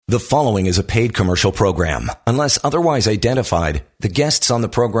The following is a paid commercial program. Unless otherwise identified, the guests on the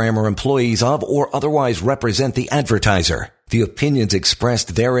program are employees of or otherwise represent the advertiser. The opinions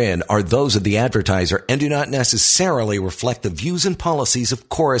expressed therein are those of the advertiser and do not necessarily reflect the views and policies of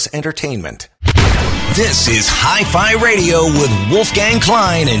Chorus Entertainment. This is Hi-Fi Radio with Wolfgang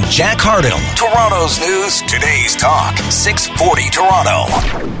Klein and Jack Hardill. Toronto's news, today's talk, 640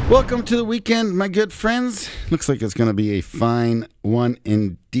 Toronto. Welcome to the weekend, my good friends. Looks like it's going to be a fine one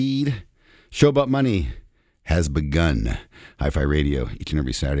indeed. Show About Money has begun. Hi-Fi Radio, each and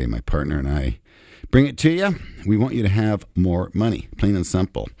every Saturday, my partner and I bring it to you. We want you to have more money, plain and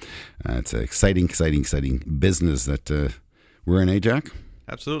simple. It's an exciting business that we're in, Jack?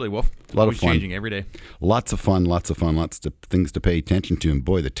 Absolutely, Wolf. A lot of fun. Changing every day. Lots of fun, lots of things to pay attention to. And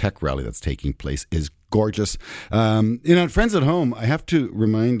boy, the tech rally that's taking place is gorgeous. Friends at home, I have to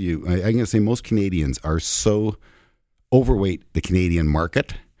remind you, I'm going to say most Canadians are so overweight the Canadian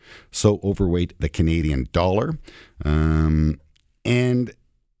market, so overweight the Canadian dollar. And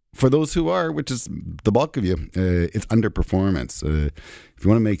for those who are, which is the bulk of you, it's underperformance. If you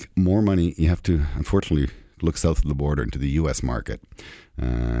want to make more money, you have to, unfortunately, look south of the border into the U.S. market.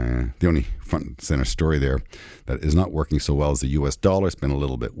 The only front and center story there that is not working so well is the U.S. dollar. It's been a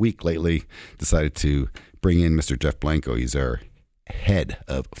little bit weak lately. Decided to bring in Mr. Jeff Blanco. He's our head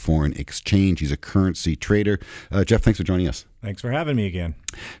of foreign exchange. He's a currency trader. Jeff, thanks for joining us. Thanks for having me again.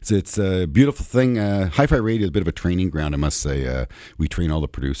 So it's a beautiful thing. Hi-Fi Radio is a bit of a training ground, I must say. We train all the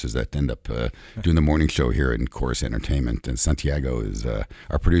producers that end up doing the morning show here in Chorus Entertainment. And Santiago is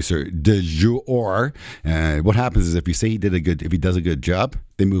our producer de jour. What happens is if you say he does a good job,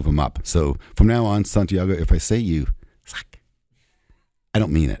 they move him up. So from now on, Santiago, if I say you suck, I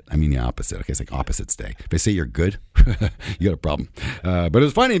don't mean it. I mean the opposite. Okay, it's like opposites day. If I say you're good, you got a problem. But it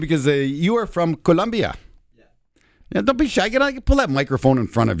was funny because you are from Colombia. Yeah, don't be shy. Pull that microphone in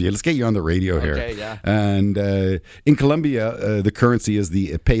front of you. Let's get you on the radio here. Okay, yeah. And in Colombia, the currency is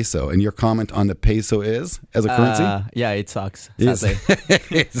the peso. And your comment on the peso is, as a currency? Yeah, it sucks. Yes.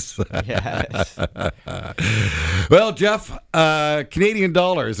 Well, Jeff, Canadian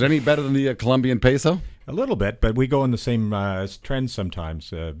dollar, is it any better than the Colombian peso? A little bit, but we go in the same trends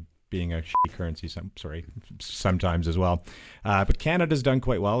sometimes, being a shitty currency, sometimes as well. But Canada's done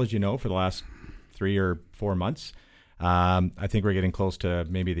quite well, as you know, for the last 3 or 4 months. I think we're getting close to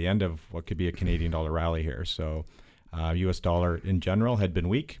maybe the end of what could be a Canadian dollar rally here. So U.S. dollar in general had been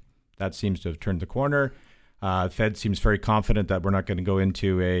weak. That seems to have turned the corner. Fed seems very confident that we're not going to go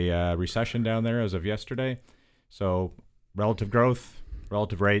into a recession down there as of yesterday. So relative growth,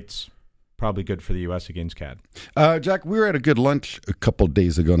 relative rates, probably good for the U.S. against CAD. Jack, we were at a good lunch a couple of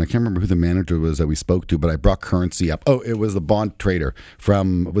days ago, and I can't remember who the manager was that we spoke to, but I brought currency up. Oh, it was the bond trader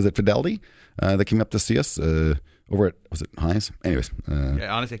from, was it Fidelity that came up to see us? Over at, was it Highs? Anyways.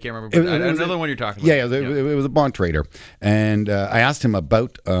 Yeah, honestly, I can't remember. But I know the one you're talking about. Yeah, it was a bond trader. And I asked him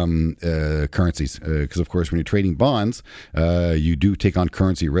about currencies because, of course, when you're trading bonds, you do take on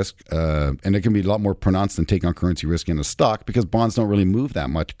currency risk. And it can be a lot more pronounced than taking on currency risk in a stock because bonds don't really move that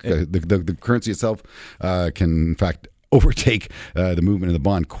much. The currency itself can, in fact, overtake the movement of the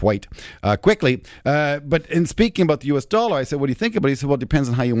bond quite quickly. But in speaking about the U.S. dollar, I said, what do you think about it? He said, well, it depends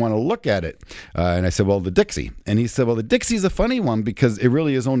on how you want to look at it. And I said, well, the Dixie. And he said, well, the Dixie is a funny one because it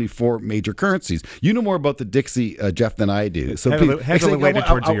really is only 4 major currencies. You know more about the Dixie, Jeff, than I do. So please,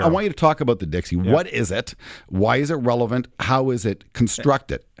 I want you to talk about the Dixie. Yeah. What is it? Why is it relevant? How is it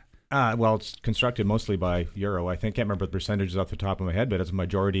constructed? Well, it's constructed mostly by euro. I can't remember the percentages off the top of my head, but it's a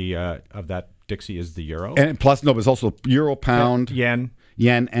majority of that Dixie is the euro. And plus, no, but it's also euro, pound, yen,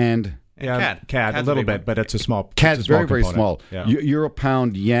 and CAD a little bit, but it's a small. CAD's very, very component. small. Yeah. Euro,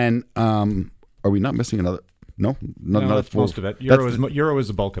 pound, yen. Are we not missing another? No, that's most of it. Euro is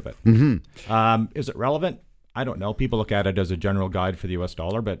the bulk of it. Mm-hmm. Is it relevant? I don't know. People look at it as a general guide for the U.S.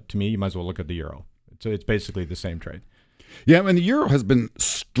 dollar, but to me, you might as well look at the euro. So it's basically the same trade. Yeah, and the euro has been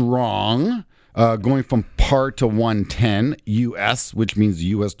strong, going from par to 110 U.S., which means the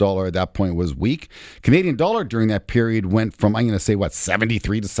U.S. dollar at that point was weak. Canadian dollar during that period went from, I'm going to say,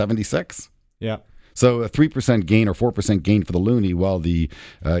 73 to 76? Yeah. So a 3% gain or 4% gain for the loonie, while the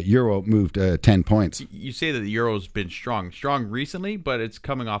euro moved 10 points. You say that the euro's been strong recently, but it's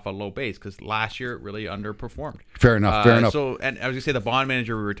coming off a low base because last year it really underperformed. Fair enough. So, and I was going to say the bond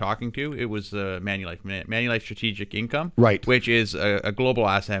manager we were talking to, it was Manulife Strategic Income, right? Which is a global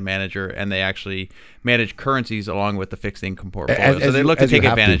asset manager, and they actually manage currencies along with the fixed income portfolio. So they look to take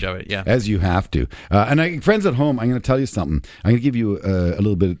advantage of it. Yeah, as you have to. Friends at home, I'm going to tell you something. I'm going to give you a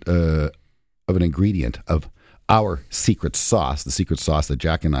little bit of an ingredient of our secret sauce, the secret sauce that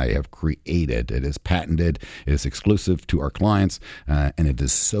Jack and I have created. It is patented, it is exclusive to our clients, and it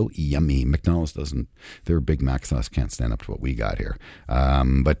is so yummy. McDonald's doesn't, their Big Mac sauce can't stand up to what we got here.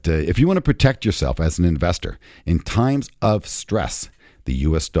 But if you want to protect yourself as an investor in times of stress, the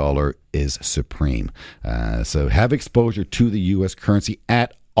U.S. dollar is supreme. So have exposure to the U.S. currency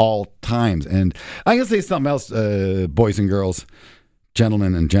at all times. And I'm going to say something else, boys and girls,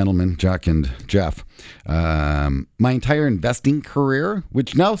 gentlemen, Jack and Jeff. My entire investing career,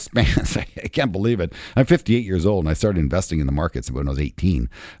 which now spans, I can't believe it. I'm 58 years old, and I started investing in the markets when I was 18.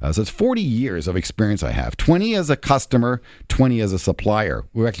 So it's 40 years of experience I have. 20 as a customer, 20 as a supplier.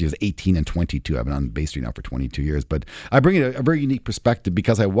 Well, actually, it was 18 and 22. I've been on Bay Street now for 22 years. But I bring a very unique perspective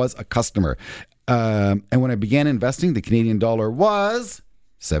because I was a customer. And when I began investing, the Canadian dollar was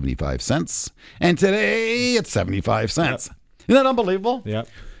 75 cents. And today, it's 75 cents. Yep. Isn't that unbelievable? Yeah.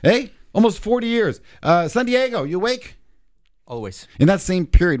 Hey, almost 40 years. San Diego, you awake? Always. In that same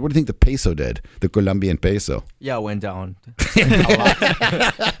period, what do you think the peso did? The Colombian peso? Yeah, it went down a lot.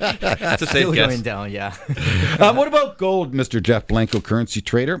 That's a safe Still guess. going down, yeah. What about gold, Mr. Jeff Blanco, currency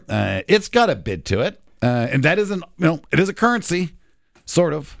trader? It's got a bid to it. And that isn't, it is a currency.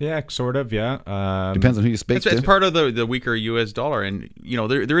 Sort of. Yeah, sort of, yeah. Depends on who you speak to. It's part of the weaker U.S. dollar. And,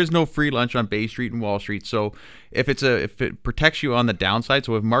 there is no free lunch on Bay Street and Wall Street. So if it protects you on the downside,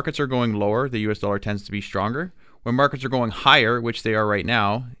 so if markets are going lower, the U.S. dollar tends to be stronger. When markets are going higher, which they are right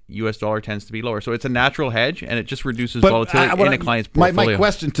now, U.S. dollar tends to be lower. So it's a natural hedge, and it just reduces volatility in a client's portfolio. My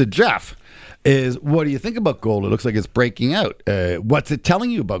question to Jeff is, what do you think about gold? It looks like it's breaking out. What's it telling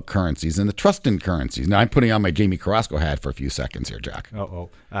you about currencies and the trust in currencies? Now, I'm putting on my Jamie Carrasco hat for a few seconds here, Jack.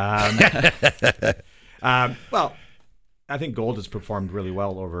 Well, I think gold has performed really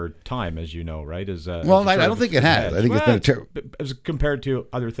well over time, as you know, right? I don't think it has. I think it's been as compared to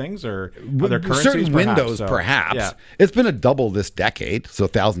other things or other currencies, certain windows, perhaps. Yeah. It's been a double this decade, so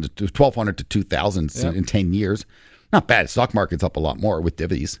 1,200 to 2,000 in 10 years. Not bad. Stock market's up a lot more with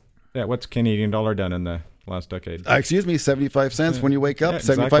divvies. Yeah, what's Canadian dollar done in the last decade? Excuse me, 75 cents when you wake up,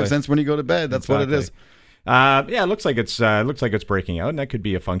 75 cents when you go to bed. That's what it is. It looks like it's breaking out, and that could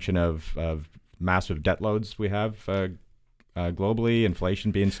be a function of massive debt loads we have globally,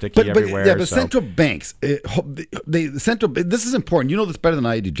 inflation being sticky everywhere. Yeah, but central banks, this is important. You know this better than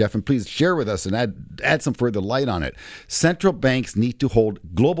I do, Jeff, and please share with us and add some further light on it. Central banks need to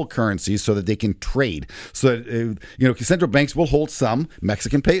hold global currencies so that they can trade. So that, central banks will hold some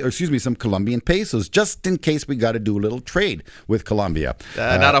some Colombian pesos, just in case we got to do a little trade with Colombia.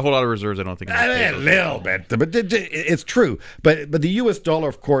 Not a whole lot of reserves, I don't think. A little bit, but it's true. But the U.S. dollar,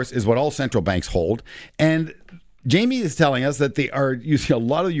 of course, is what all central banks hold, and Jamie is telling us that they are using a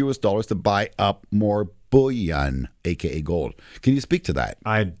lot of U.S. dollars to buy up more bullion, a.k.a. gold. Can you speak to that?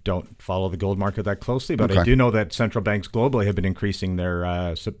 I don't follow the gold market that closely, but I do know that central banks globally have been increasing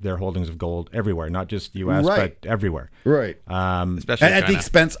their holdings of gold everywhere, not just U.S., but everywhere. Right. Especially at the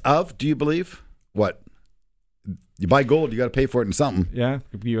expense of, do you believe? What? You buy gold, you got to pay for it in something. Yeah,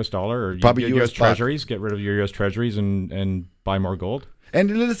 U.S. dollar or probably U.S. treasuries. Get rid of your U.S. treasuries and buy more gold.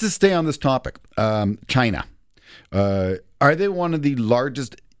 And let's just stay on this topic. China. Are they one of the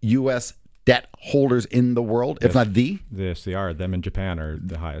largest U.S. debt holders in the world, if not the? Yes, they are. Them and Japan are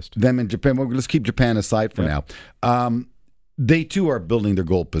the highest. Them and Japan. Well, let's keep Japan aside for now. They, too, are building their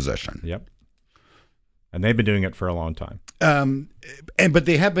gold position. Yep. And they've been doing it for a long time. But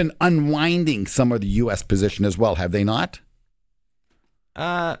they have been unwinding some of the U.S. position as well, have they not?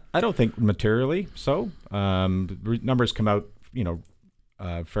 I don't think materially so. Numbers come out,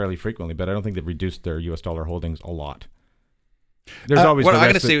 fairly frequently, but I don't think they've reduced their U.S. dollar holdings a lot. There's always. What I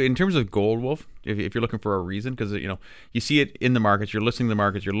got to say in terms of gold, Wolf, if you're looking for a reason, because you see it in the markets, you're listening to the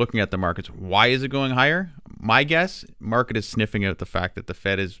markets, you're looking at the markets. Why is it going higher? My guess, market is sniffing out the fact that the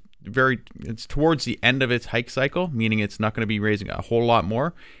Fed is it's towards the end of its hike cycle, meaning it's not going to be raising a whole lot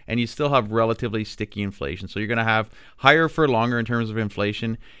more, and you still have relatively sticky inflation. So you're going to have higher for longer in terms of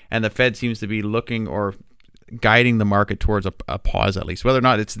inflation, and the Fed seems to be looking or guiding the market towards a pause at least. Whether or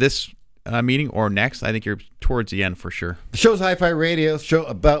not it's this meeting or next, I think you're towards the end for sure. The show's Hi-Fi Radio, show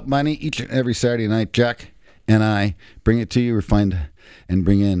about money each and every Saturday night. Jack and I bring it to you, refine and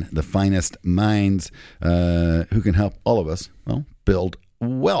bring in the finest minds who can help all of us, build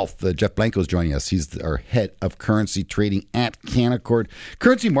wealth. Jeff Blanco is joining us. He's our head of currency trading at Canaccord.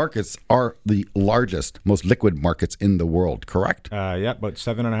 Currency markets are the largest, most liquid markets in the world, correct? About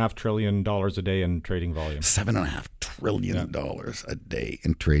 $7.5 trillion a day in trading volume. $7.5 trillion a day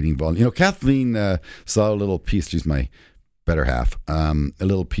in trading volume. Kathleen saw a little piece. She's my better half. A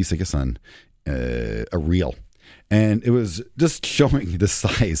little piece, I guess, on a reel. And it was just showing the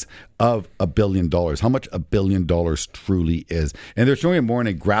size of $1 billion, how much $1 billion truly is. And they're showing it more in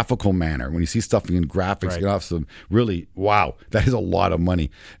a graphical manner. When you see stuff in graphics, you have some really, wow, that is a lot of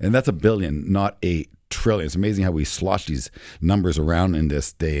money. And that's $1 billion, not a trillion. It's amazing how we slosh these numbers around in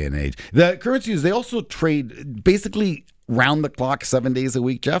this day and age. The currencies, they also trade basically round the clock, 7 days a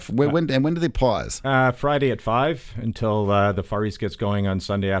week, Jeff. When do they pause? Friday at 5 until the Far East gets going on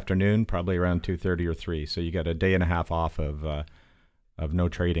Sunday afternoon, probably around 2:30 or 3. So you got a day and a half off of no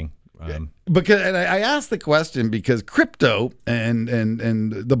trading. Because I asked the question because crypto and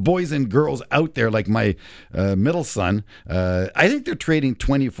the boys and girls out there, like my middle son, I think they're trading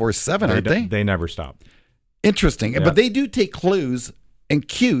 24/7, aren't they? They never stop. Interesting. Yeah. But they do take clues and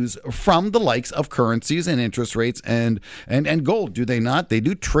cues from the likes of currencies and interest rates and gold, do they not? They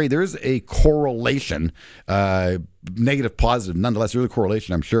do trade. There's a correlation, negative, positive. Nonetheless, there's a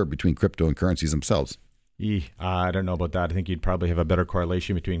correlation, I'm sure, between crypto and currencies themselves. I don't know about that. I think you'd probably have a better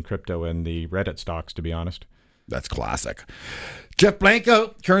correlation between crypto and the Reddit stocks, to be honest. That's classic. Jeff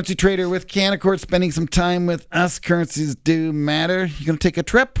Blanco, currency trader with Canaccord, spending some time with us. Currencies do matter. You're going to take a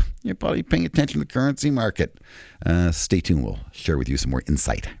trip? You're probably paying attention to the currency market. Stay tuned. We'll share with you some more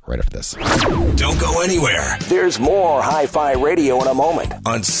insight right after this. Don't go anywhere. There's more Hi-Fi Radio in a moment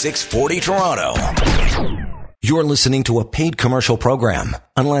on 640 Toronto. You're listening to a paid commercial program.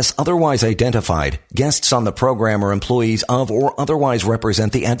 Unless otherwise identified, guests on the program are employees of or otherwise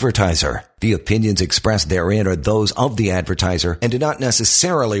represent the advertiser. The opinions expressed therein are those of the advertiser and do not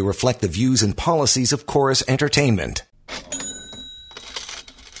necessarily reflect the views and policies of Chorus Entertainment.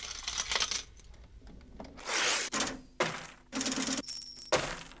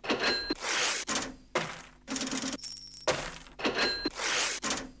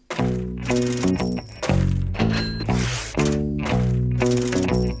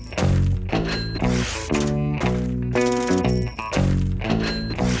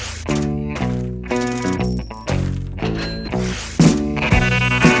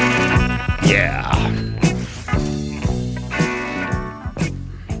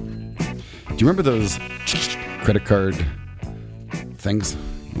 Do you remember those credit card things?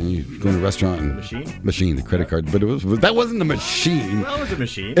 You go in a restaurant and machine, the credit card, but that wasn't the machine. Well, it was a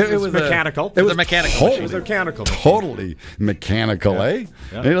machine. It was mechanical. It was a mechanical totally, machine. It was a mechanical machine. Totally mechanical, Yeah. eh?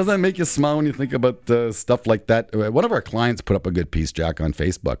 Yeah. Hey, doesn't that make you smile when you think about stuff like that? One of our clients put up a good piece, Jack, on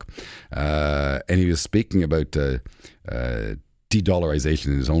Facebook, and he was speaking about de-dollarization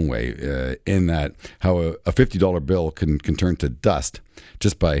in his own way, in that how a $50 bill can turn to dust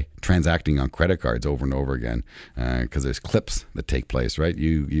just by transacting on credit cards over and over again, because there's clips that take place, right?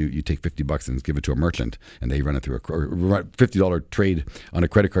 You take $50 and give it to a merchant, and they run it through $50 trade on a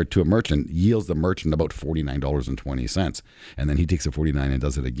credit card to a merchant yields the merchant about $49.20, and then he takes a $49 and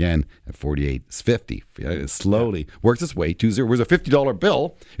does it again at $48. It's $50. It slowly works its way to zero. Whereas a $50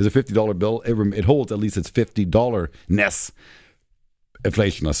 bill is a $50 bill. It holds at least its $50-ness.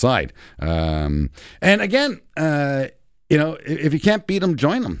 Inflation aside. And again, if you can't beat them,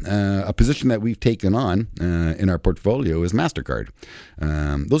 join them. A position that we've taken on in our portfolio is MasterCard.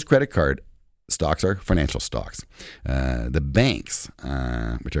 Those credit card stocks are financial stocks. The banks,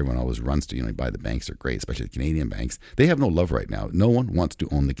 which everyone always runs to, you buy the banks are great, especially the Canadian banks. They have no love right now. No one wants to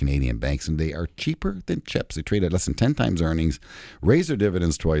own the Canadian banks, and they are cheaper than chips. They trade at less than 10 times earnings, raise their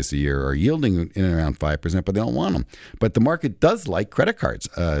dividends twice a year, are yielding in and around 5%, but they don't want them. But the market does like credit cards.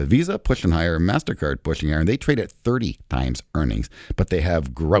 Visa pushing higher, MasterCard pushing higher, and they trade at 30 times earnings, but they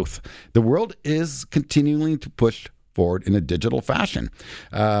have growth. The world is continuing to push forward in a digital fashion.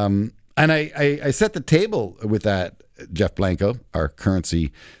 And I set the table with that, Jeff Blanco, our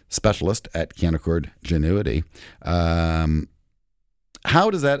currency specialist at Canaccord Genuity.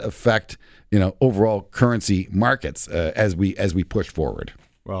 How does that affect, overall currency markets as we push forward?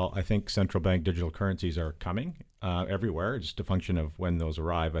 Well, I think central bank digital currencies are coming everywhere. It's just a function of when those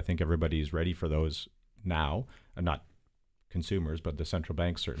arrive. I think everybody's ready for those now, and not consumers, but the central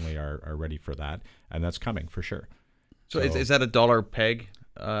banks certainly are ready for that, and that's coming for sure. So is that a dollar peg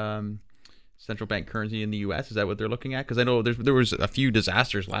central bank currency in the U.S.? Is that what they're looking at? Because I know there was a few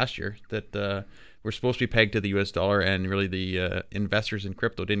disasters last year that were supposed to be pegged to the U.S. dollar, and really the investors in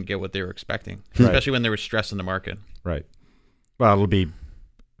crypto didn't get what they were expecting, especially when there was stress in the market. Right. Well, it'll be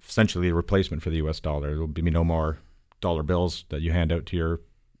essentially a replacement for the U.S. dollar. There will be no more dollar bills that you hand out to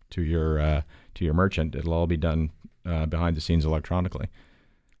your merchant. It'll all be done behind the scenes electronically.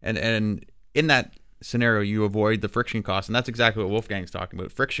 And in that scenario, you avoid the friction costs, and that's exactly what Wolfgang's talking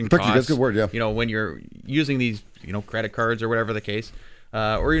about. Friction costs. That's a good word, yeah. When you're using these, credit cards or whatever the case,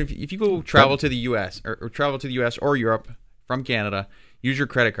 or if you go travel to the U.S. or travel to the U.S. or Europe from Canada, use your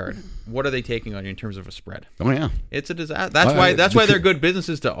credit card. What are they taking on you in terms of a spread? Oh yeah, it's a disaster. That's why they're good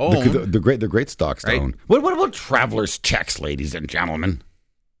businesses to own. The great stocks to Right? own. What about travelers' checks, ladies and gentlemen?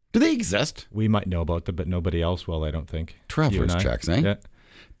 Do they exist? We might know about them, but nobody else will, I don't think. Travelers' checks, eh? Yeah.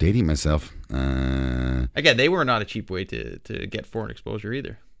 Dating myself. Again, they were not a cheap way to get foreign exposure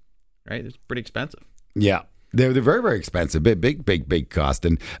either. Right? It's pretty expensive. Yeah. They're very, very expensive. Big cost.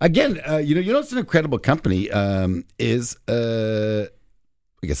 And again, you know it's an incredible company is I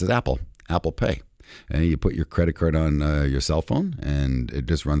guess it's Apple Pay. And you put your credit card on your cell phone, and it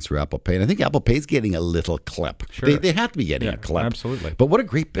just runs through Apple Pay. And I think Apple Pay is getting a little clip. Sure. They have to be getting a clip. Absolutely. But what a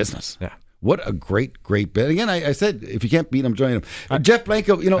great business. Yeah. What a great bit. Again, I said, if you can't beat them, join them. Jeff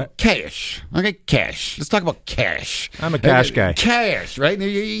Blanco, cash. Okay, cash. Let's talk about cash. I'm a cash guy. Cash, right?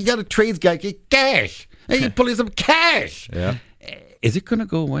 You got a trades guy, cash. Hey, you pull in some cash. Yeah. Is it going to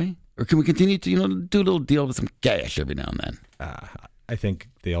go away? Or can we continue to do a little deal with some cash every now and then? I think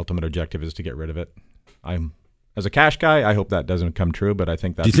the ultimate objective is to get rid of it. As a cash guy, I hope that doesn't come true, but I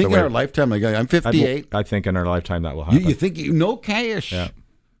think that's Do you think the way. in our lifetime, like I'm 58. I think in our lifetime that will happen. You think no cash? Yeah.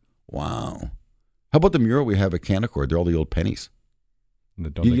 Wow. How about the mural we have at Canaccord? They're all the old pennies.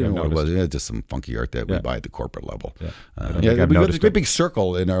 Don't You think know I've what it was? noticed. Yeah, just some funky art that we buy at the corporate level. Yeah. I don't think We've I've got this noticed great it. big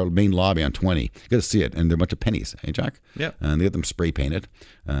circle in our main lobby on 20. You got to see it, and they're a bunch of pennies, hey Jack? Yeah. And they got them spray painted,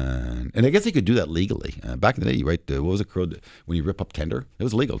 and I guess they could do that legally. Back in the day, you write what was it called when you rip up tender? It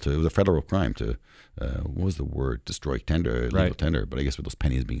was illegal to. It was a federal crime to. What was the word? Destroy tender, illegal tender. But I guess with those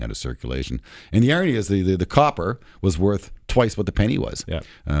pennies being out of circulation, and the irony is the copper was worth twice what the penny was.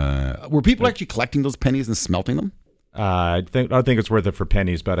 Yeah. Were people actually collecting those pennies and smelting them? I don't think it's worth it for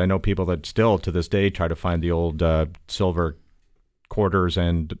pennies, but I know people that still to this day try to find the old silver quarters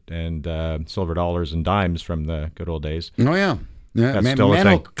and silver dollars and dimes from the good old days. Oh yeah. Yeah, That's still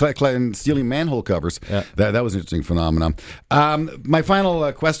a thing. Stealing manhole covers. Yeah. That was an interesting phenomenon. My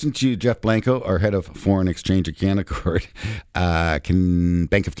final question to you, Jeff Blanco, our head of foreign exchange at Canaccord,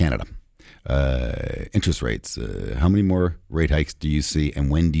 Bank of Canada. Interest rates. How many more rate hikes do you see, and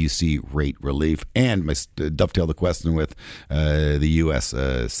when do you see rate relief? And dovetail the question with the U.S.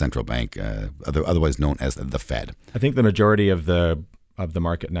 central bank, otherwise known as the Fed. I think the majority of the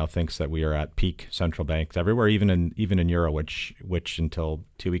market now thinks that we are at peak central banks everywhere, even in Euro, which until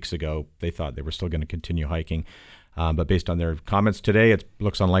 2 weeks ago they thought they were still going to continue hiking. But based on their comments today, it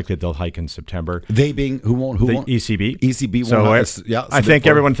looks unlikely they'll hike in September. They being who won't? ECB. ECB won't. So I think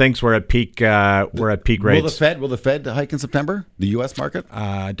everyone thinks we're at peak. We're at peak rates. Will the Fed hike in September? The U.S. market?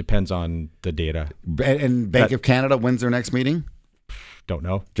 Depends on the data. And Bank of Canada, when's their next meeting? Don't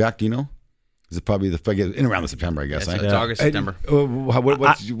know. Jack, do you know? Is it probably in around the September? I guess. It's August, September.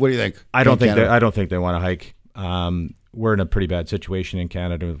 What do you think? I don't think they want to hike. We're in a pretty bad situation in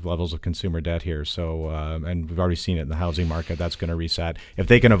Canada with levels of consumer debt here. So, and we've already seen it in the housing market. That's going to reset. If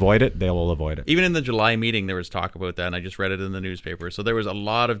they can avoid it, they will avoid it. Even in the July meeting, there was talk about that, and I just read it in the newspaper. So there was a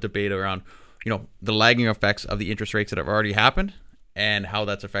lot of debate around, the lagging effects of the interest rates that have already happened and how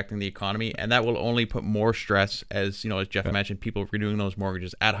that's affecting the economy. And that will only put more stress as Jeff mentioned, people renewing those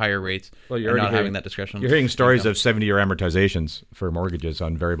mortgages at higher rates and not having that discussion. You're hearing stories of 70-year amortizations for mortgages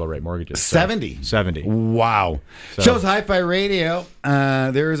on variable rate mortgages. 70? 70. Wow. So. Shows Hi-Fi Radio.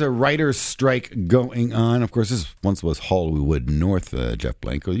 There is a writer's strike going on. Of course, this once was Hollywood North, Jeff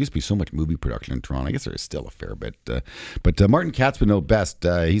Blanco. There used to be so much movie production in Toronto. I guess there is still a fair bit. But Martin Katz would know best.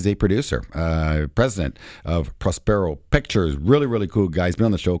 He's a producer, president of Prospero Pictures. Really, really cool guy. He's been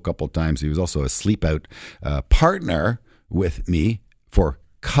on the show a couple of times. He was also a sleep out partner with me for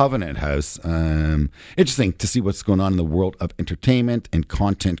Covenant House. Interesting to see what's going on in the world of entertainment and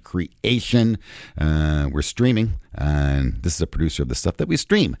content creation. We're streaming, and this is a producer of the stuff that we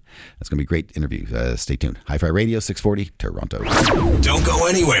stream. That's going to be a great interview. Stay tuned. Hi-Fi Radio, 640 Toronto. Don't go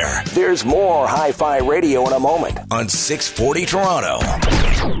anywhere. There's more Hi-Fi Radio in a moment on 640 Toronto.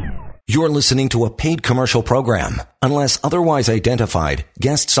 You're listening to a paid commercial program. Unless otherwise identified,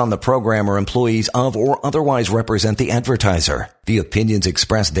 guests on the program are employees of or otherwise represent the advertiser. The opinions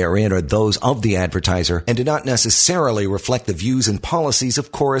expressed therein are those of the advertiser and do not necessarily reflect the views and policies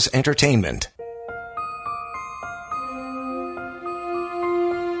of Chorus Entertainment.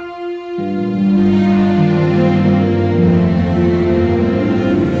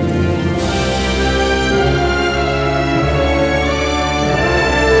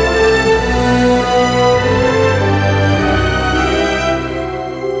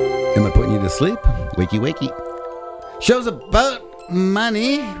 Sleep, wakey. Show's about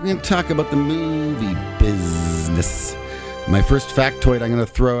money. We're going to talk about the movie business. My first factoid I'm going to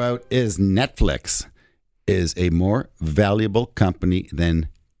throw out is Netflix is a more valuable company than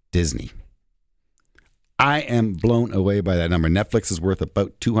Disney. I am blown away by that number. Netflix is worth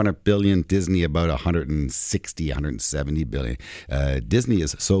about $200 billion. Disney about 160, 170 billion. Disney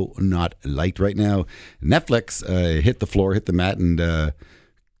is so not liked right now. Netflix hit the floor, hit the mat, and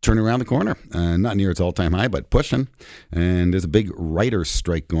turning around the corner. Not near its all-time high, but pushing. And there's a big writer's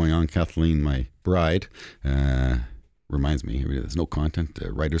strike going on. Kathleen, my bride, reminds me, there's no content,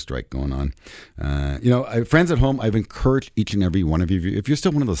 writer's strike going on. Friends at home, I've encouraged each and every one of you, if you're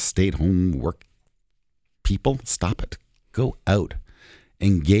still one of those stay-at-home work people, stop it. Go out.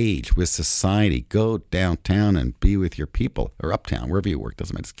 Engage with society. Go downtown and be with your people, or uptown, wherever you work.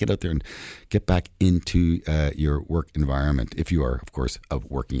 Doesn't matter. Just get out there and get back into your work environment. If you are, of course, of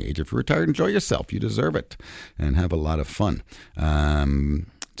working age. If you're retired, enjoy yourself. You deserve it, and have a lot of fun.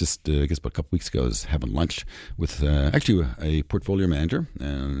 Just, I guess, about a couple weeks ago, I was having lunch with actually a portfolio manager,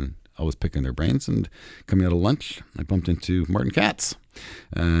 and I was picking their brains. And coming out of lunch, I bumped into Martin Katz.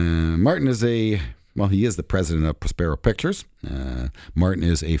 Martin is he is the president of Prospero Pictures. Martin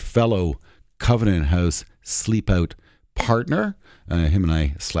is a fellow Covenant House sleep out partner. Him and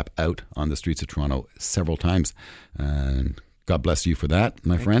I slept out on the streets of Toronto several times. God bless you for that,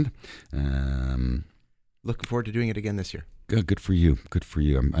 my friend. Looking forward to doing it again this year. Good for you. Good for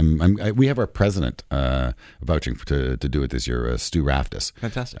you. We have our president vouching to do it this year, Stu Raftis.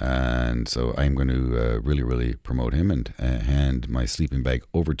 Fantastic. And so I'm going to really, really promote him and hand my sleeping bag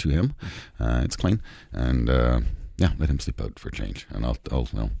over to him. It's clean. And let him sleep out for a change. And I'll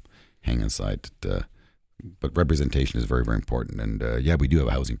hang inside. But representation is very, very important. And we do have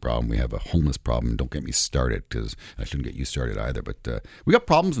a housing problem. We have a homeless problem. Don't get me started, because I shouldn't get you started either. But we got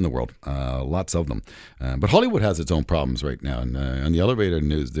problems in the world, lots of them. But Hollywood has its own problems right now. And on the elevator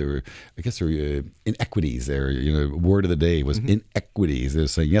news, there were inequities. Word of the day was inequities. They're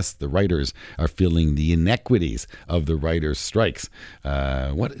saying, yes, the writers are feeling the inequities of the writers' strikes.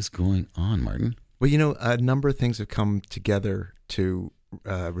 What is going on, Martin? Well, a number of things have come together to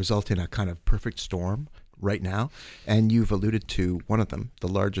result in a kind of perfect storm right now, and you've alluded to one of them. The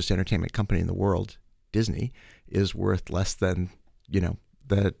largest entertainment company in the world, Disney, is worth less than the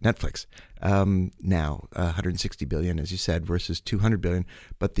Netflix now, 160 billion, as you said, versus 200 billion.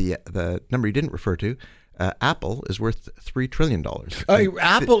 But the number you didn't refer to, Apple, is worth $3 trillion.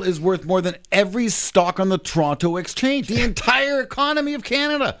 Apple is worth more than every stock on the Toronto Exchange, the entire economy of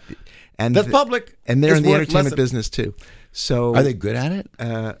Canada. And that's public, and they're in the entertainment business too. So are they good at it?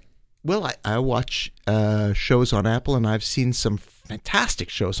 Well, I watch shows on Apple, and I've seen some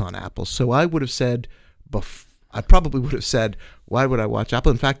fantastic shows on Apple. So I would have said, I probably would have said, why would I watch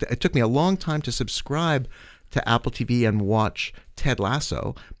Apple? In fact, it took me a long time to subscribe to Apple TV and watch Ted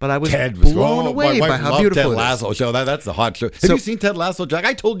Lasso, but I was blown away by how beautiful Ted it is. Lasso show. That's the hot show. Have you seen Ted Lasso, Jack?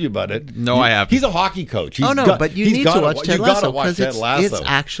 I told you about it. No, I haven't. He's a hockey coach. But you need to watch Ted Lasso because it's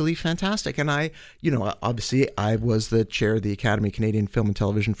actually fantastic. And obviously I was the chair of the Academy of Canadian Film and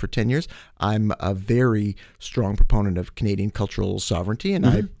Television for 10 years. I'm a very strong proponent of Canadian cultural sovereignty, and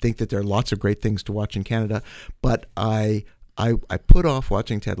I think that there are lots of great things to watch in Canada, but I put off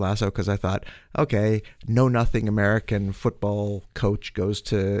watching Ted Lasso because I thought, okay, know-nothing American football coach goes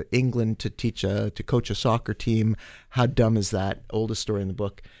to England to coach a soccer team. How dumb is that? Oldest story in the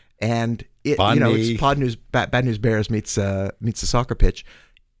book. And it's Bad News Bears meets the soccer pitch.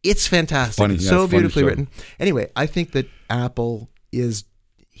 It's fantastic. Funny, it's so beautifully show. written. Anyway, I think that Apple is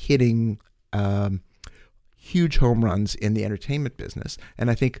hitting huge home runs in the entertainment business. And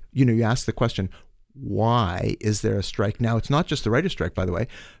I think, you asked the question, why is there a strike now? It's not just the writer's strike, by the way.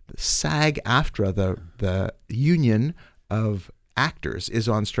 The SAG-AFTRA, the union of actors, is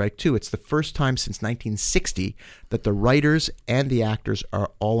on strike too. It's the first time since 1960 that the writers and the actors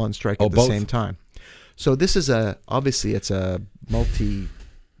are all on strike at the same time. So this is obviously it's a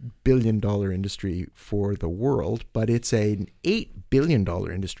multi-billion-dollar industry for the world, but it's an $8 billion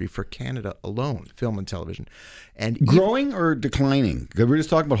industry for Canada alone, film and television. And growing or declining? We're just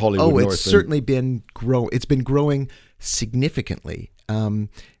talking about Hollywood North. It's certainly been It's been growing significantly.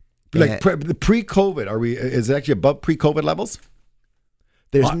 Pre-COVID, is it actually above pre-COVID levels?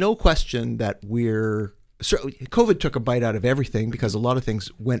 There's no question that COVID took a bite out of everything because a lot of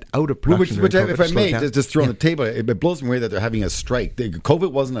things went out of production. Which if I may, just throw on the table, it blows me away that they're having a strike.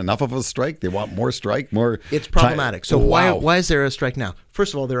 COVID wasn't enough of a strike. They want more strike, more. It's problematic. So why is there a strike now?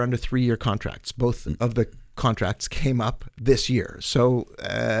 First of all, they're under 3-year contracts. Both of the contracts came up this year. So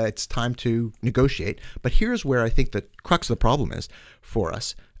it's time to negotiate. But here's where I think the crux of the problem is for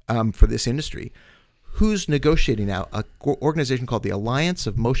us, for this industry. Who's negotiating now? An organization called the Alliance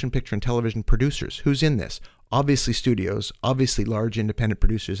of Motion Picture and Television Producers. Who's in this? Obviously studios, obviously large independent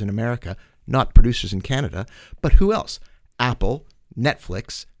producers in America, not producers in Canada. But who else? Apple,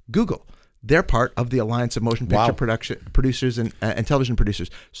 Netflix, Google. They're part of the Alliance of Motion Picture Producers and Television Producers.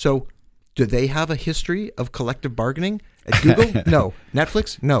 So do they have a history of collective bargaining at Google? No.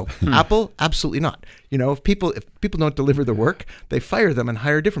 Netflix? No. Apple? Absolutely not. If people don't deliver the work, they fire them and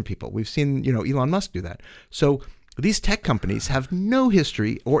hire different people. We've seen, Elon Musk do that. So these tech companies have no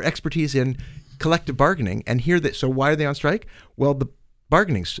history or expertise in collective bargaining. And so why are they on strike? Well, the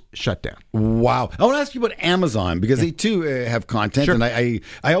bargaining's shut down. Wow. I want to ask you about Amazon because they too have content. Sure. And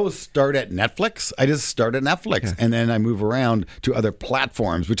I always start at Netflix. I just start at Netflix and then I move around to other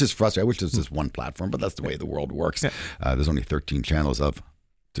platforms, which is frustrating. I wish there was just one platform, but that's the way the world works. There's only 13 channels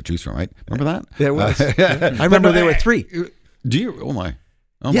to choose from, right? Remember that? There was. I remember there were 3. Do you? Oh my.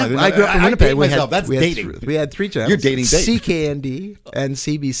 Oh yeah, my. I grew up in Winnipeg. That's dating. We had 3 channels. You're dating date. CKND and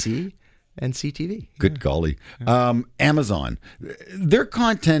CBC. And CTV. Good golly. Amazon, their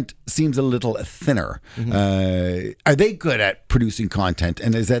content seems a little thinner. Are they good at producing content?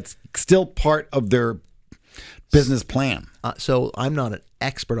 And is that still part of their business plan? So I'm not an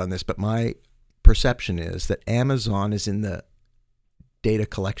expert on this, but my perception is that Amazon is in the data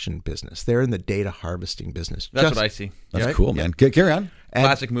collection business. They're in the data harvesting business. That's what I see. That's cool, man. Carry on.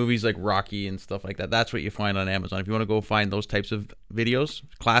 Classic movies like Rocky and stuff like that. That's what you find on Amazon. If you want to go find those types of videos,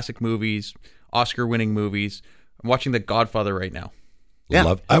 classic movies, Oscar-winning movies. I'm watching The Godfather right now.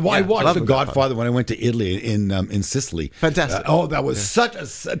 Yeah. I watched The Godfather when I went to Italy in Sicily. Fantastic. That was such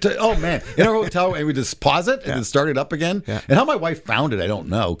a oh man, in our hotel, and we just pause it and then start it up again. Yeah. And how my wife found it, I don't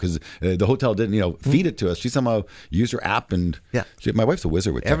know, because the hotel didn't feed it to us. She somehow used her app, and my wife's a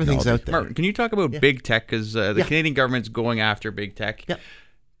wizard with technology. Everything's out there. Martin, can you talk about big tech? Because the Canadian government's going after big tech. Yeah.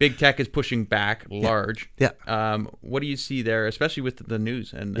 Big tech is pushing back large. Yeah. What do you see there, especially with the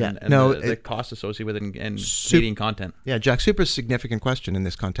news and the costs associated with it and Canadian content? Yeah, Jack, super significant question in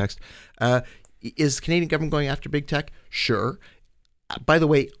this context. Is the Canadian government going after big tech? Sure. By the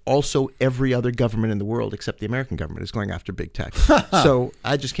way, also every other government in the world except the American government is going after big tech. So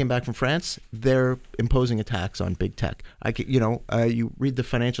I just came back from France. They're imposing a tax on big tech. You read the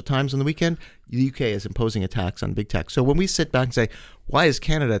Financial Times on the weekend, the UK is imposing a tax on big tech. So when we sit back and say, why is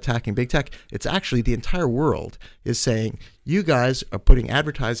Canada attacking big tech? It's actually the entire world is saying, you guys are putting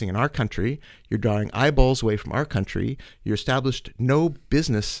advertising in our country. You're drawing eyeballs away from our country. You established no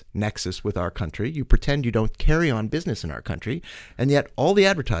business nexus with our country. You pretend you don't carry on business in our country. And yet all the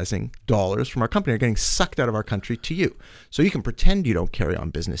advertising dollars from our company are getting sucked out of our country to you. So you can pretend you don't carry on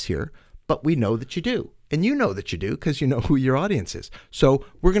business here, but we know that you do. And you know that you do because you know who your audience is. So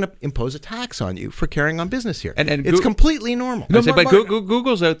we're going to impose a tax on you for carrying on business here. And it's completely normal. But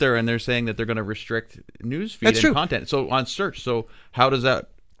Google's out there and they're saying that they're going to restrict newsfeed and content. So on search,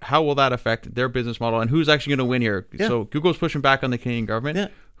 how will that affect their business model? And who's actually going to win here? Yeah. So Google's pushing back on the Canadian government. Yeah.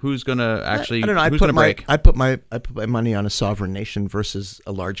 Who's going to actually? I don't know. I put my money on a sovereign nation versus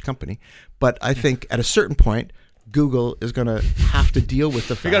a large company. But I think at a certain point, Google is going to have to deal with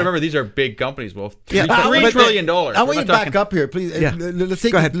the fact. You got to remember, these are big companies, Wolf. $3 trillion. I want you to back up here, please. Yeah.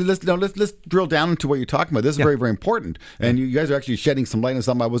 Go ahead. Let's drill down into what you're talking about. This is very, very important. And you guys are actually shedding some light on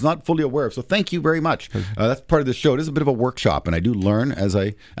something I was not fully aware of. So thank you very much. That's part of the show. It is a bit of a workshop, and I do learn as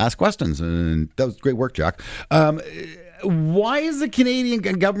I ask questions. And that was great work, Jack. Why is the Canadian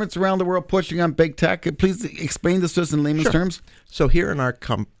governments around the world pushing on big tech? Please explain this to us in layman's terms. So here in our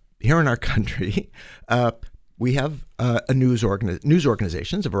country, we have news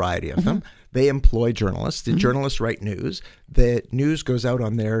organizations, a variety of them. They employ journalists. The journalists write news. The news goes out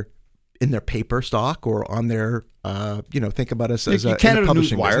in their paper stock or on their, think about us as a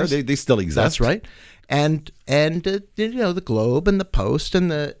publishing Newswire. business. They still exist. That's right. And the Globe and the Post and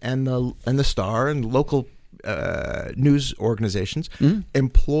the Star and local news organizations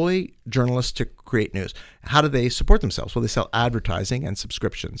employ journalists to create news. How do they support themselves? Well, they sell advertising and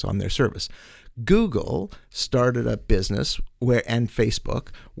subscriptions on their service. Google started a business and Facebook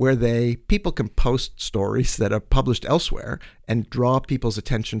where people can post stories that are published elsewhere and draw people's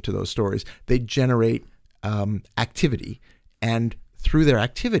attention to those stories. They generate activity, and through their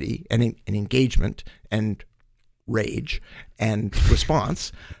activity and engagement and rage and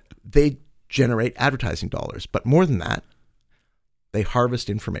response, they generate advertising dollars. But more than that, they harvest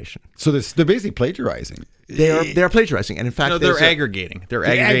information. So they're basically plagiarizing. They're plagiarizing, and in fact, they're aggregating. They're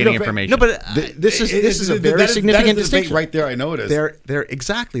aggregating information. No, but this is a very significant distinction right there. I know it is.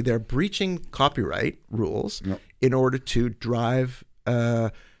 They're breaching copyright rules in order to drive.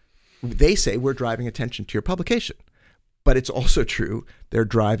 They say we're driving attention to your publication, but it's also true they're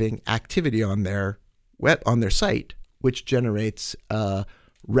driving activity on their site, which generates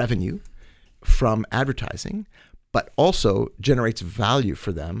revenue from advertising. but also generates value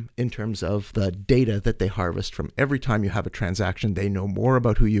for them in terms of the data that they harvest from every time you have a transaction. They know more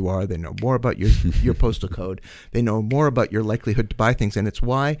about who you are. They know more about your postal code. They know more about your likelihood to buy things. And it's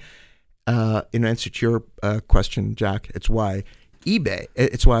why, in answer to your question, Jack, it's why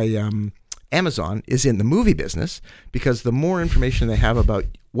Amazon is in the movie business, because the more information they have about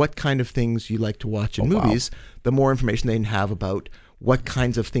what kind of things you like to watch in movies, the more information they have about what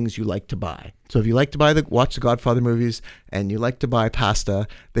kinds of things you like to buy. So if you like to watch the Godfather movies and you like to buy pasta,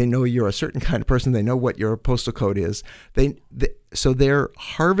 they know you're a certain kind of person. They know what your postal code is. So they're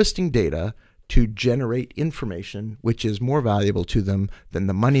harvesting data to generate information, which is more valuable to them than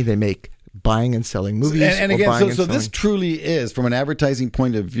the money they make buying and selling movies. And again, so this truly is, from an advertising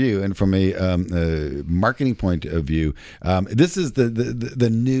point of view and from a marketing point of view, this is the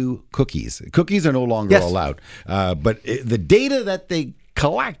new cookies. Cookies are no longer allowed, but the data that they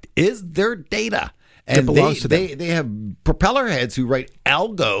collect is their data. And they have propeller heads who write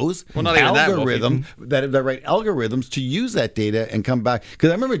algos, that write algorithms to use that data and come back. Because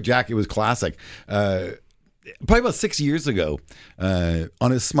I remember, Jack, it was classic. Probably about 6 years ago,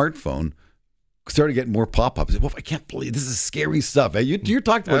 on his smartphone, started getting more pop-ups. Well, I can't believe this is scary stuff. You're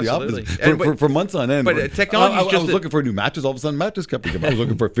talking about the opposite for months on end. But technology, I was looking for a new mattress. All of a sudden, mattress company came up. I was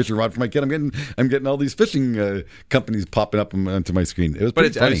looking for a fishing rod for my kid. I'm getting all these fishing companies popping up onto my screen. It was pretty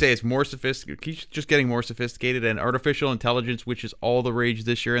funny. I would say it's more sophisticated. Keeps just getting more sophisticated, and artificial intelligence, which is all the rage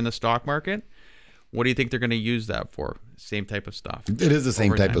this year in the stock market. What do you think they're going to use that for? Same type of stuff. It is the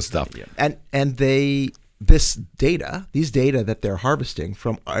same type of stuff. Yeah. And these data that they're harvesting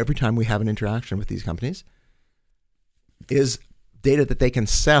from every time we have an interaction with these companies is data that they can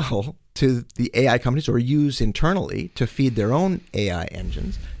sell to the AI companies or use internally to feed their own AI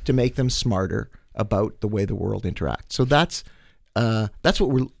engines to make them smarter about the way the world interacts. So that's what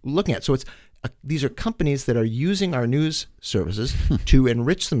we're looking at. So these are companies that are using our news services to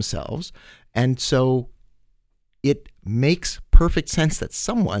enrich themselves, and so it makes perfect sense that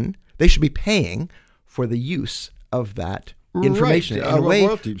they should be paying for the use of that information.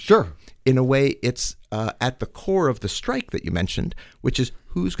 Right. In a way, it's at the core of the strike that you mentioned, which is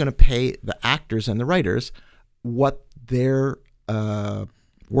who's going to pay the actors and the writers what their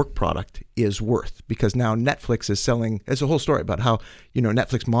work product is worth. Because now Netflix is selling. There's a whole story about how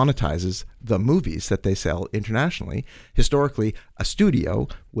Netflix monetizes the movies that they sell internationally. Historically, a studio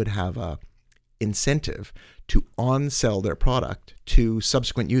would have a incentive to on-sell their product to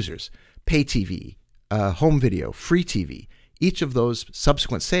subsequent users. Pay TV, home video, free TV. Each of those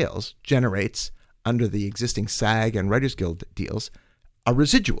subsequent sales generates, under the existing SAG and Writers Guild deals, a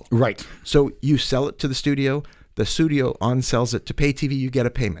residual. Right. So you sell it to the studio on-sells it to pay TV, you get a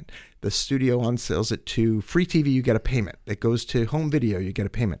payment. The studio on-sells it to free TV, you get a payment. It goes to home video, you get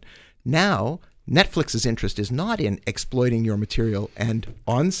a payment. Now, Netflix's interest is not in exploiting your material and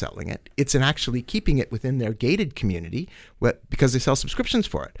on-selling it. It's in actually keeping it within their gated community because they sell subscriptions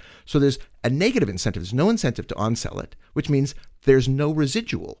for it. So there's a negative incentive. There's no incentive to on-sell it, which means there's no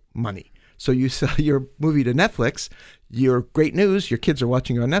residual money. So you sell your movie to Netflix, your great news, your kids are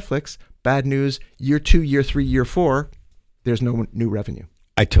watching you on Netflix. Bad news, year 2, year 3, year 4, there's no new revenue.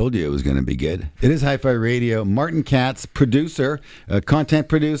 I told you it was going to be good. It is Hi-Fi Radio. Martin Katz, producer, content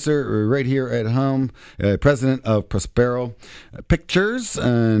producer right here at home, president of Prospero Pictures.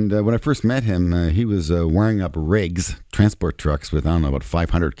 And when I first met him, he was wiring up rigs, transport trucks with, about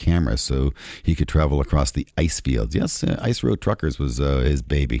 500 cameras so he could travel across the ice fields. Yes, Ice Road Truckers was his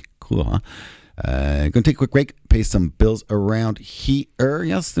baby. Cool, huh? Going to take a quick break, pay some bills around here.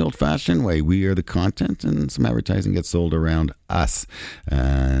 Yes, the old-fashioned way. We are the content, and some advertising gets sold around us.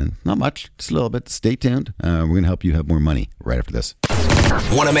 Not much, just a little bit. Stay tuned. We're going to help you have more money right after this.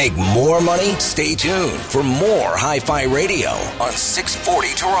 Want to make more money? Stay tuned for more Hi-Fi Radio on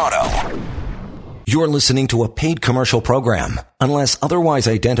 640 Toronto. You're listening to a paid commercial program. Unless otherwise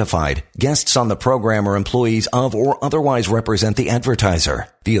identified, guests on the program are employees of or otherwise represent the advertiser.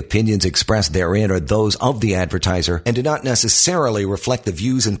 The opinions expressed therein are those of the advertiser and do not necessarily reflect the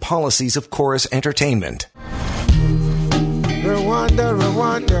views and policies of Chorus Entertainment. Rwanda,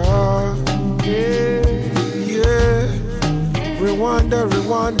 Rwanda, yeah. Rwanda,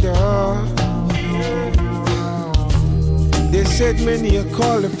 Rwanda. They said many are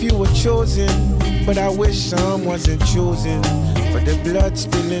called, a few were chosen. But I wish some wasn't chosen for the blood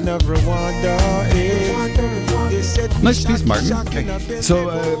spilling of Rwanda. Nice piece, Martin.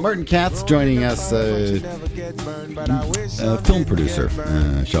 So, Martin Katz joining us. film producer,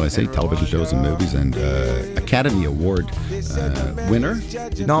 shall I say, television shows and movies, and Academy Award winner,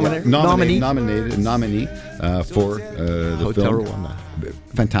 nominee for the Hotel film. Rwanda.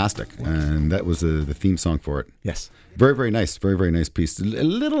 Fantastic, and that was the theme song for it. Yes. Very, very nice. Very, very nice piece. A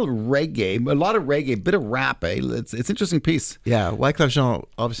little reggae, a lot of reggae, bit of rap. It's an interesting piece. Yeah, Wyclef Jean,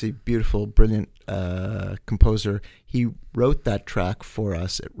 obviously beautiful, brilliant composer. He wrote that track for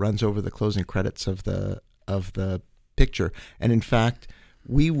us. It runs over the closing credits of the picture, and in fact,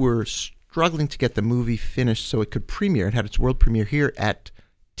 we were struggling to get the movie finished so it could premiere. It had its world premiere here at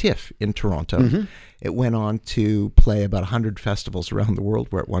TIFF in Toronto. Mm-hmm. It went on to play about 100 festivals around the world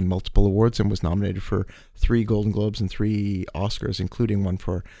where it won multiple awards and was nominated for 3 Golden Globes and 3 Oscars, including one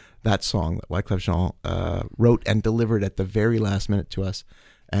for that song that Wyclef Jean wrote and delivered at the very last minute to us.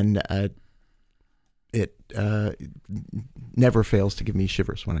 And it never fails to give me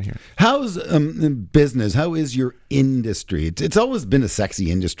shivers when I hear it. How's business? How is your industry? It's always been a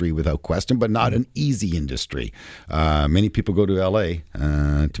sexy industry without question, but not an easy industry. Many people go to LA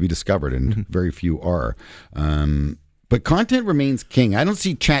to be discovered, and very few are. But content remains king. I don't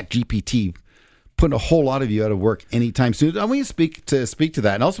see ChatGPT putting a whole lot of you out of work anytime soon. I want you to speak to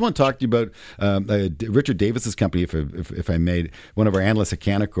that. And I also want to talk to you about Richard Davis's company, if I may, one of our analysts at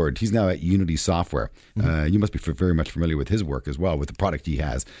Canaccord. He's now at Unity Software. You must be very much familiar with his work as well, with the product he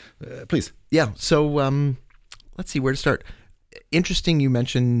has. Please. Yeah. So let's see where to start. Interesting you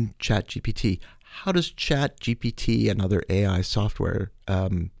mentioned ChatGPT. How does ChatGPT and other AI software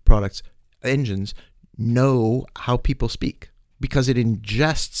products, engines, know how people speak? Because it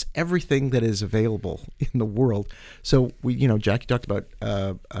ingests everything that is available in the world. So Jackie talked about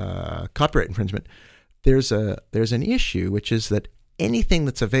copyright infringement. There's an issue, which is that anything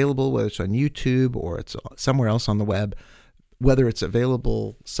that's available, whether it's on YouTube or it's somewhere else on the web, whether it's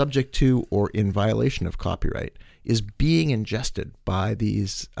available subject to or in violation of copyright, is being ingested by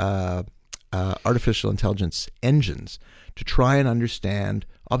these artificial intelligence engines to try and understand,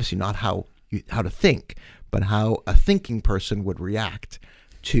 obviously not how to think, but how a thinking person would react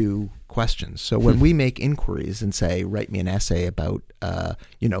to questions. So when we make inquiries and say, write me an essay about,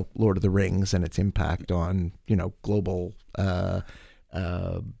 Lord of the Rings and its impact on, global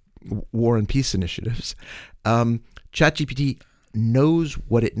war and peace initiatives, ChatGPT knows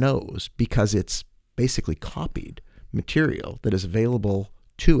what it knows because it's basically copied material that is available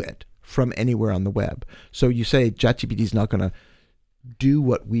to it from anywhere on the web. So you say ChatGPT is not going to do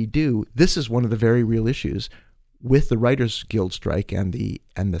what we do. This is one of the very real issues with the Writers Guild strike and the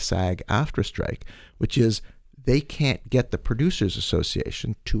SAG-AFTRA strike, which is they can't get the Producers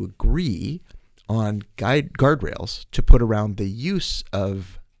Association to agree on guardrails to put around the use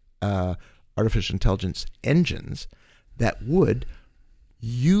of artificial intelligence engines that would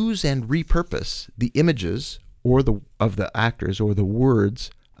use and repurpose the images of the actors or the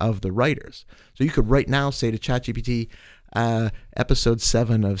words of the writers. So you could right now say to ChatGPT, episode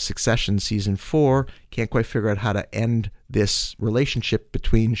 7 of Succession season 4, can't quite figure out how to end this relationship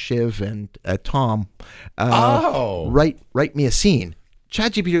between Shiv and Tom. Write me a scene.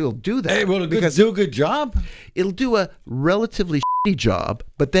 ChatGPT will do that. Hey, will it do a good job? It'll do a relatively shitty job,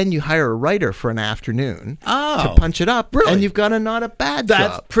 but then you hire a writer for an afternoon to punch it up, and you've got not a bad job.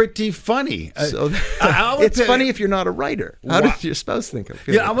 That's pretty funny. So it's funny if you're not a writer. How does your spouse think of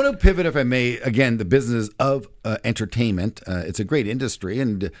it? Yeah, I want to pivot, if I may, again, the business of entertainment. It's a great industry,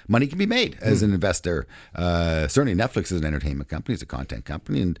 and money can be made as an investor. Certainly Netflix is an entertainment company. It's a content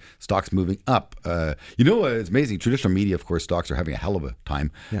company, and stocks moving up. It's amazing. Traditional media, of course, stocks are having a hell of a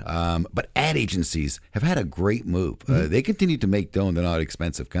time. Yeah. But ad agencies have had a great move. They continue to make dough, and they're not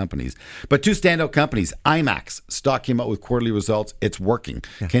expensive companies. But 2 standout companies, IMAX, stock came out with quarterly results. It's working.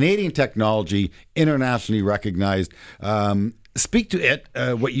 Yeah. Canadian technology, internationally recognized. Speak to it,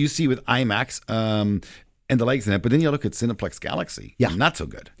 what you see with IMAX and the legs in it. But then you look at Cineplex Galaxy. Yeah. Not so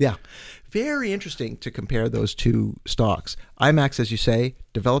good. Yeah. Very interesting to compare those 2 stocks. IMAX, as you say,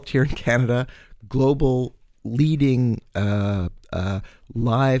 developed here in Canada, global leading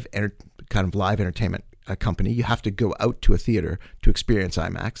live entertainment company. You have to go out to a theater to experience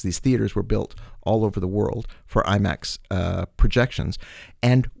IMAX. These theaters were built all over the world for IMAX projections.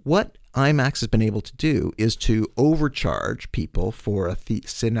 And what IMAX has been able to do is to overcharge people for a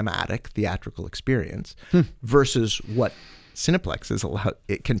cinematic theatrical experience versus what Cineplex is allowed.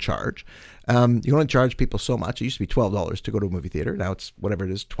 It can charge. You only charge people so much. It used to be $12 to go to a movie theater. Now it's whatever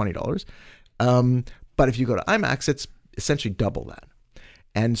it is, $20. But if you go to IMAX, it's essentially double that.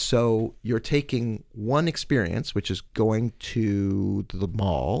 And so you're taking one experience, which is going to the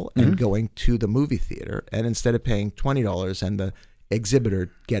mall and going to the movie theater, and instead of paying $20 and the exhibitor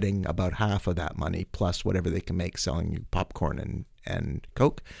getting about half of that money plus whatever they can make selling you popcorn and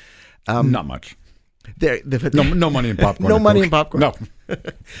Coke. Not much. No money in popcorn. No money in popcorn. No.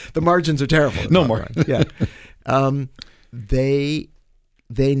 The margins are terrible. No more. Yeah. They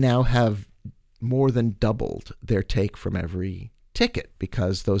now have more than doubled their take from every ticket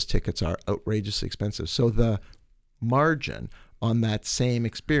because those tickets are outrageously expensive. So the margin on that same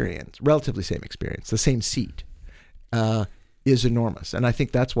experience, relatively same experience, the same seat, is enormous. And I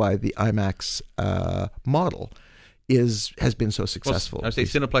think that's why the IMAX model has been so successful. Well, I say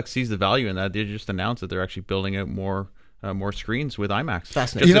Cineplex sees the value in that. They just announced that they're actually building out more screens with IMAX.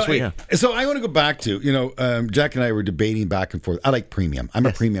 Fascinating. Just this week. Yeah. So I want to go back to, Jack and I were debating back and forth. I like premium. I'm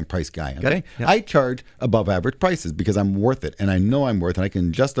a premium price guy. Okay. Yep. I charge above average prices because I'm worth it, and I know I'm worth it. I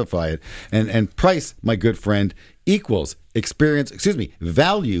can justify it. And price, my good friend, equals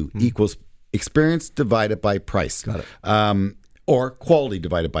value equals experience divided by price. Got it. Or quality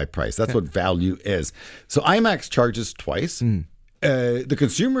divided by price. That's what value is. So IMAX charges twice. The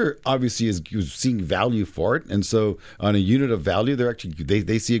consumer obviously is seeing value for it, and so on a unit of value,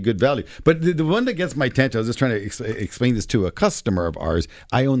 they see a good value. But the one that gets my attention, I was just trying to explain this to a customer of ours.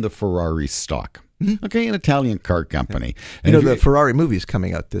 I own the Ferrari stock, okay, an Italian car company. And the Ferrari movie is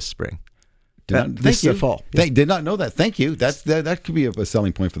coming out this spring. This fall. They did not know that. Thank you. That could be a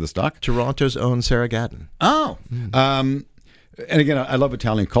selling point for the stock. Toronto's own Sarah Gadon. Oh. And again, I love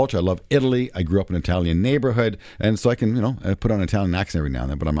Italian culture. I love Italy. I grew up in an Italian neighborhood. And so I can, put on an Italian accent every now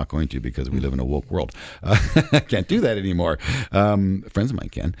and then, but I'm not going to because we live in a woke world. I can't do that anymore. Friends of mine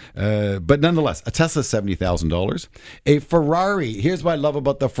can. But nonetheless, a Tesla, $70,000. A Ferrari. Here's what I love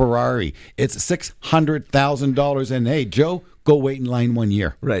about the Ferrari. It's $600,000. And hey, Joe, go wait in line 1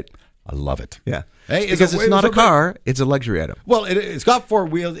 year. Right. I love it. Yeah. Hey, because it's not a car, it's a luxury item. Well, it's got four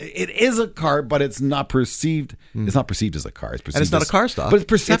wheels. It is a car, but it's not perceived. It's not perceived as a car. It's perceived and it's not a car stock. But it's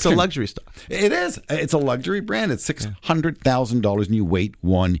perception. It's a luxury stock. It is. It's a luxury brand. It's $600,000, and you wait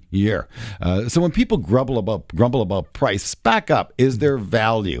 1 year. So when people grumble about price, back up. Is there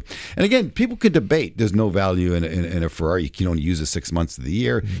value? And again, people could debate. There's no value in a Ferrari. You can only use it 6 months of the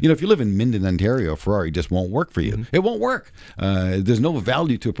year. If you live in Minden, Ontario, a Ferrari just won't work for you. It won't work. There's no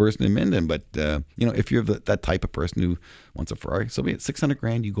value to a person in Minden. But if you're that type of person who wants a Ferrari, so be it.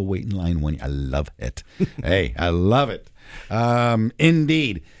 $600,000, you go wait in line 1 year. I love it. Hey, I love it.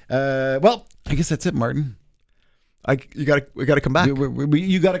 Indeed. Well, I guess that's it, Martin. We got to come back.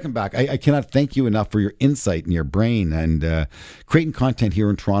 You got to come back. I cannot thank you enough for your insight and your brain and creating content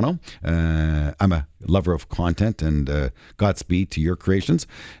here in Toronto. I'm a lover of content, and Godspeed to your creations.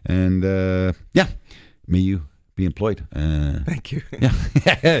 And may you be employed. Thank you. Yeah.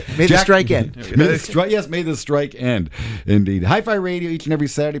 May the strike end. May the strike end. Indeed. Hi-Fi Radio each and every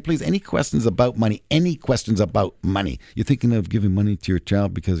Saturday. Please, any questions about money? You're thinking of giving money to your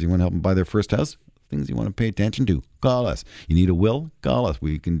child because you want to help them buy their first house? Things you want to pay attention to, call us. You need a will? Call us.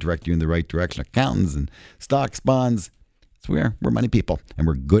 We can direct you in the right direction. Accountants and stocks, bonds. We're money people, and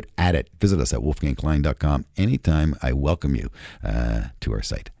we're good at it. Visit us at wolfgangklein.com. Anytime, I welcome you to our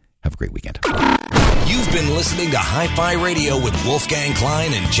site. Have a great weekend. You've been listening to Hi-Fi Radio with Wolfgang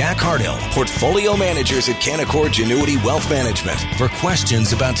Klein and Jack Hardill, portfolio managers at Canaccord Genuity Wealth Management. For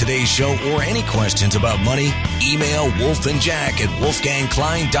questions about today's show or any questions about money, email Wolf and Jack at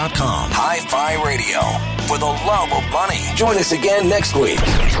wolfgangklein.com. Hi-Fi Radio, for the love of money. Join us again next week.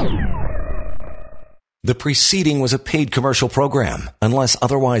 The preceding was a paid commercial program. Unless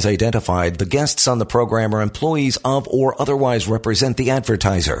otherwise identified, the guests on the program are employees of or otherwise represent the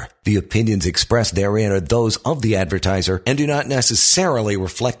advertiser. The opinions expressed therein are those of the advertiser and do not necessarily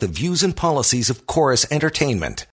reflect the views and policies of Chorus Entertainment.